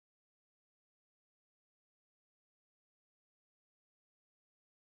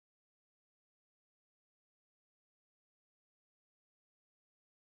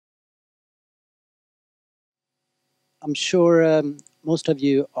I'm sure most of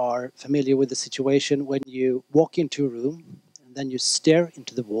you are familiar with the situation when you walk into a room and then you stare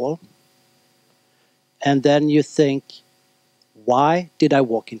into the wall and then you think, why did I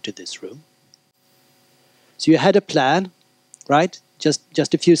walk into this room? So you had a plan, right?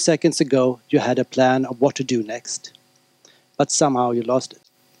 Just a few seconds ago, you had a plan of what to do next, but somehow you lost it.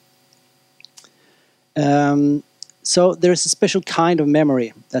 So there's a special kind of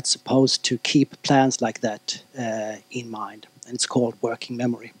memory that's supposed to keep plans like that in mind, and it's called working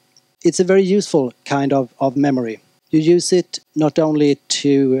memory. It's a very useful kind of memory. You use it not only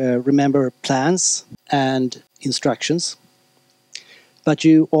to remember plans and instructions, but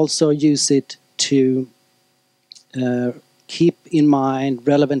you also use it to keep in mind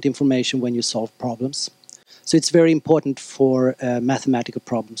relevant information when you solve problems. So it's very important for mathematical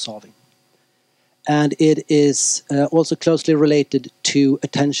problem solving. And it is also closely related to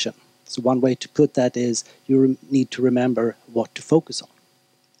attention. So one way to put that is you need to remember what to focus on.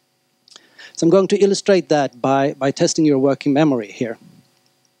 So I'm going to illustrate that by testing your working memory here.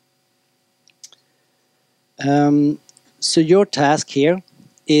 So your task here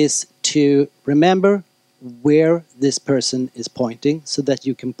is to remember where this person is pointing so that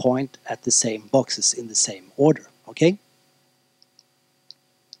you can point at the same boxes in the same order, okay?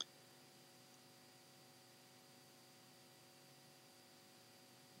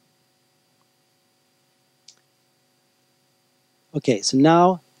 Okay, so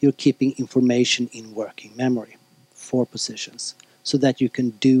now you're keeping information in working memory, 4 positions, so that you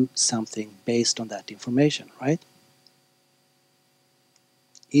can do something based on that information, right?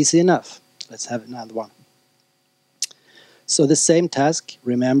 Easy enough. Let's have another one. So the same task,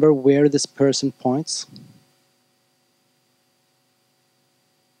 remember where this person points.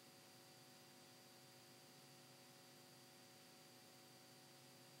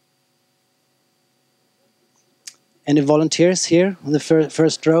 Any volunteers here on the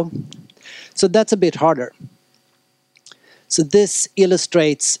first row? So that's a bit harder. So this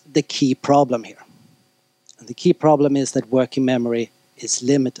illustrates the key problem here. And the key problem is that working memory is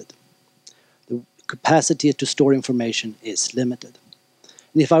limited. The capacity to store information is limited.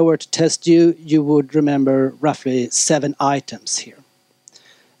 And if I were to test you, you would remember roughly 7 items here.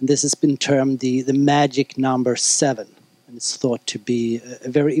 And this has been termed the magic number 7. And it's thought to be a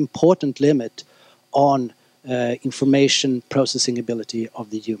very important limit on information processing ability of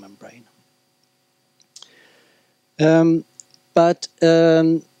the human brain. But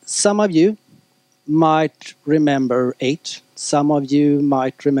some of you might remember 8, some of you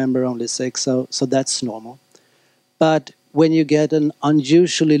might remember only 6, so that's normal. But when you get an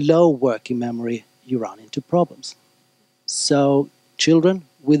unusually low working memory, you run into problems. So children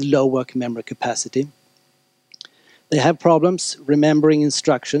with low working memory capacity, they have problems remembering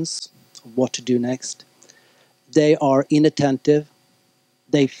instructions, what to do next. They are inattentive,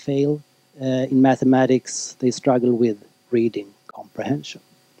 they fail in mathematics, they struggle with reading comprehension.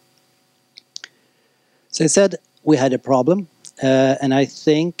 So I said we had a problem, and I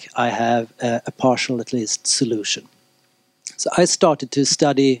think I have a partial, at least, solution. So I started to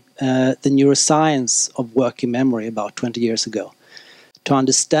study the neuroscience of working memory about 20 years ago to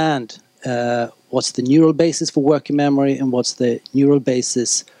understand what's the neural basis for working memory and what's the neural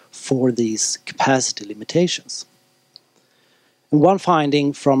basis for these capacity limitations. And one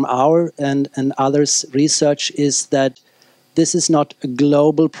finding from our and others' research is that this is not a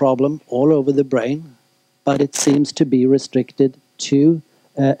global problem all over the brain, but it seems to be restricted to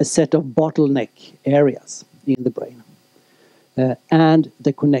a set of bottleneck areas in the brain and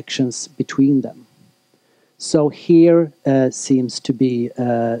the connections between them. So here seems to be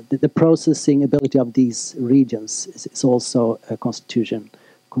the processing ability of these regions is also a constituting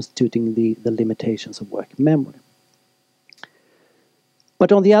the limitations of working memory.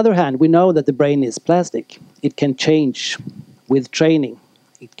 But on the other hand, we know that the brain is plastic. It can change with training.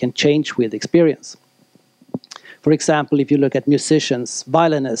 It can change with experience. For example, if you look at musicians,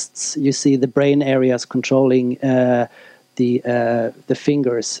 violinists, you see the brain areas controlling the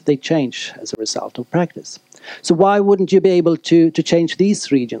fingers. They change as a result of practice. So why wouldn't you be able to change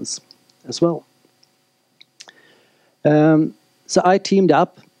these regions as well? So I teamed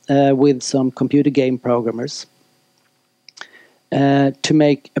up with some computer game programmers to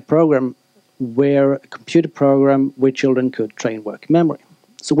make a program a computer program where children could train working memory.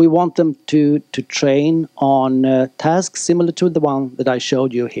 So we want them to train on tasks similar to the one that I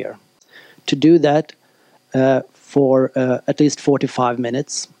showed you here. To do that for at least 45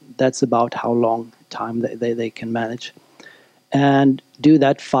 minutes. That's about how long time they can manage. And do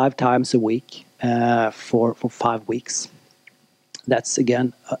that 5 times a week for 5 weeks. That's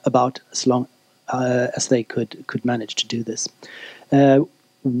again about as long as they could manage to do this.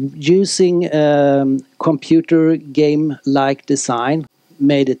 Using computer game-like design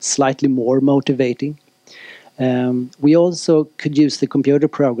made it slightly more motivating. We also could use the computer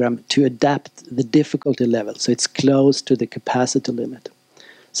program to adapt the difficulty level so it's close to the capacity limit.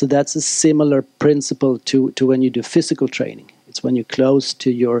 So that's a similar principle to when you do physical training. It's when you're close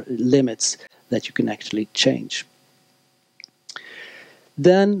to your limits that you can actually change.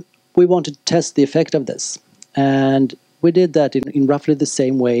 Then we wanted to test the effect of this. And we did that in roughly the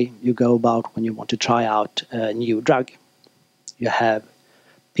same way you go about when you want to try out a new drug. You have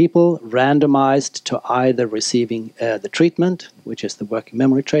people randomized to either receiving the treatment, which is the working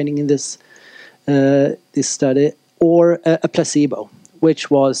memory training in this study, or a placebo, which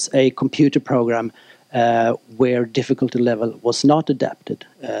was a computer program where difficulty level was not adapted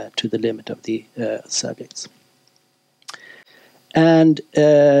to the limit of the subjects. And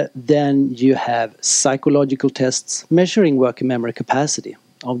then you have psychological tests measuring working memory capacity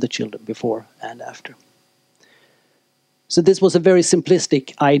of the children before and after. So this was a very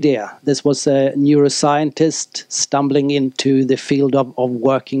simplistic idea. This was a neuroscientist stumbling into the field of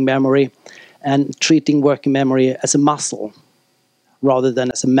working memory and treating working memory as a muscle rather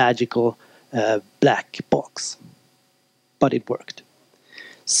than as a magical black box. But it worked.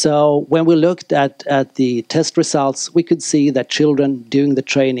 So when we looked at the test results, we could see that children doing the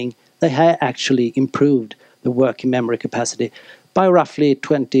training, they had actually improved the working memory capacity by roughly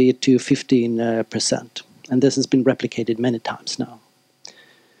 20 to 15%. And this has been replicated many times now.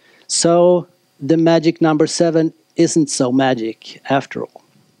 So the magic number 7 isn't so magic after all.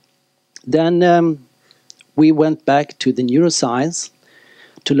 Then we went back to the neuroscience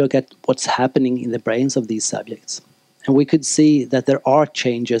to look at what's happening in the brains of these subjects. And we could see that there are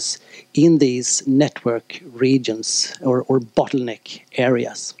changes in these network regions or bottleneck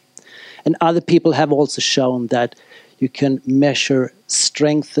areas. And other people have also shown that you can measure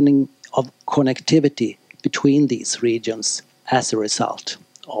strengthening of connectivity between these regions as a result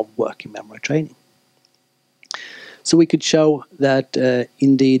of working memory training. So we could show that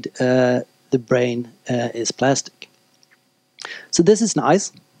indeed the brain is plastic. So this is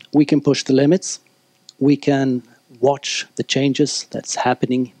nice. We can push the limits. We can watch the changes that's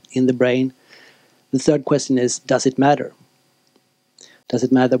happening in the brain. The third question is, does it matter? Does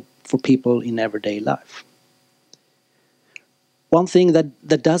it matter for people in everyday life? One thing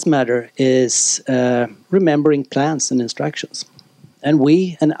that does matter is remembering plans and instructions. And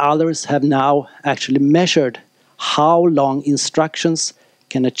we and others have now actually measured how long instructions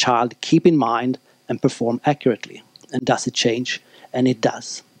can a child keep in mind and perform accurately. And does it change? And it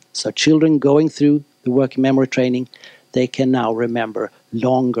does. So children going through the working memory training, they can now remember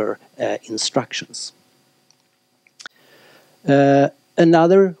longer instructions.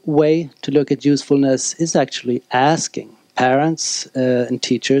 Another way to look at usefulness is actually asking parents and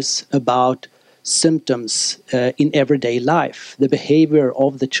teachers about symptoms in everyday life, the behavior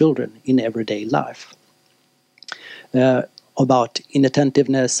of the children in everyday life, about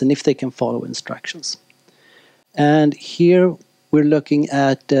inattentiveness and if they can follow instructions. And here we're looking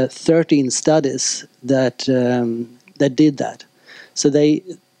at 13 studies that did that. So they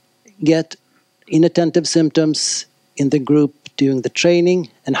get inattentive symptoms in the group doing the training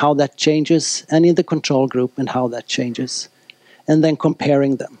and how that changes, and in the control group and how that changes, and then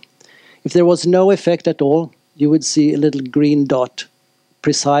comparing them. If there was no effect at all, you would see a little green dot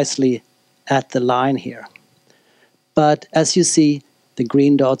precisely at the line here. But as you see, the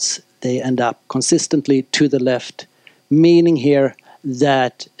green dots, they end up consistently to the left, meaning here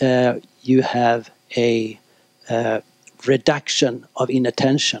that you have a reduction of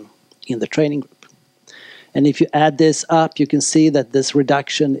inattention in the training group. And if you add this up, you can see that this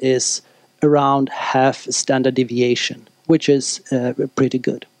reduction is around half standard deviation, which is pretty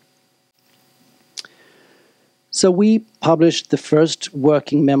good. So we published the first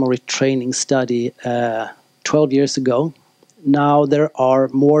working memory training study 12 years ago. Now there are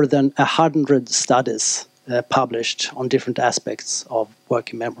more than 100 studies published on different aspects of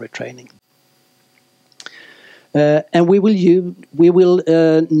working memory training. And we will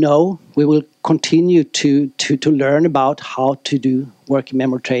continue to learn about how to do working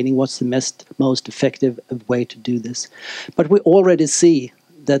memory training, what's the most effective way to do this. But we already see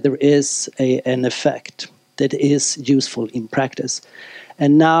that there is an effect that is useful in practice.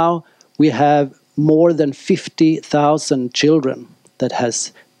 And now we have more than 50,000 children that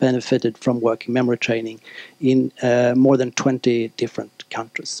has benefited from working memory training in more than 20 different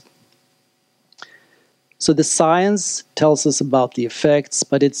countries. So the science tells us about the effects,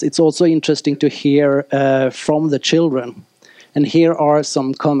 but it's also interesting to hear from the children. And here are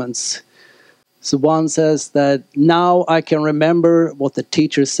some comments. So one says that now I can remember what the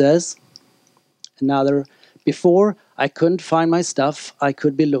teacher says. Another, before I couldn't find my stuff, I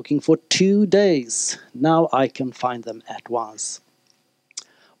could be looking for 2 days. Now I can find them at once.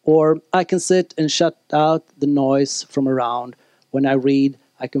 Or I can sit and shut out the noise from around. When I read,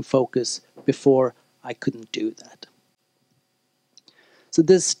 I can focus. Before, I couldn't do that. So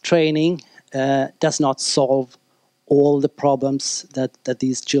this training does not solve all the problems that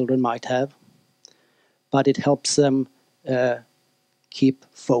these children might have, but it helps them keep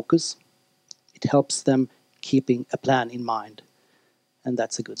focus. It helps them keeping a plan in mind, and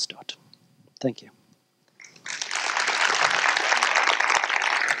that's a good start. Thank you.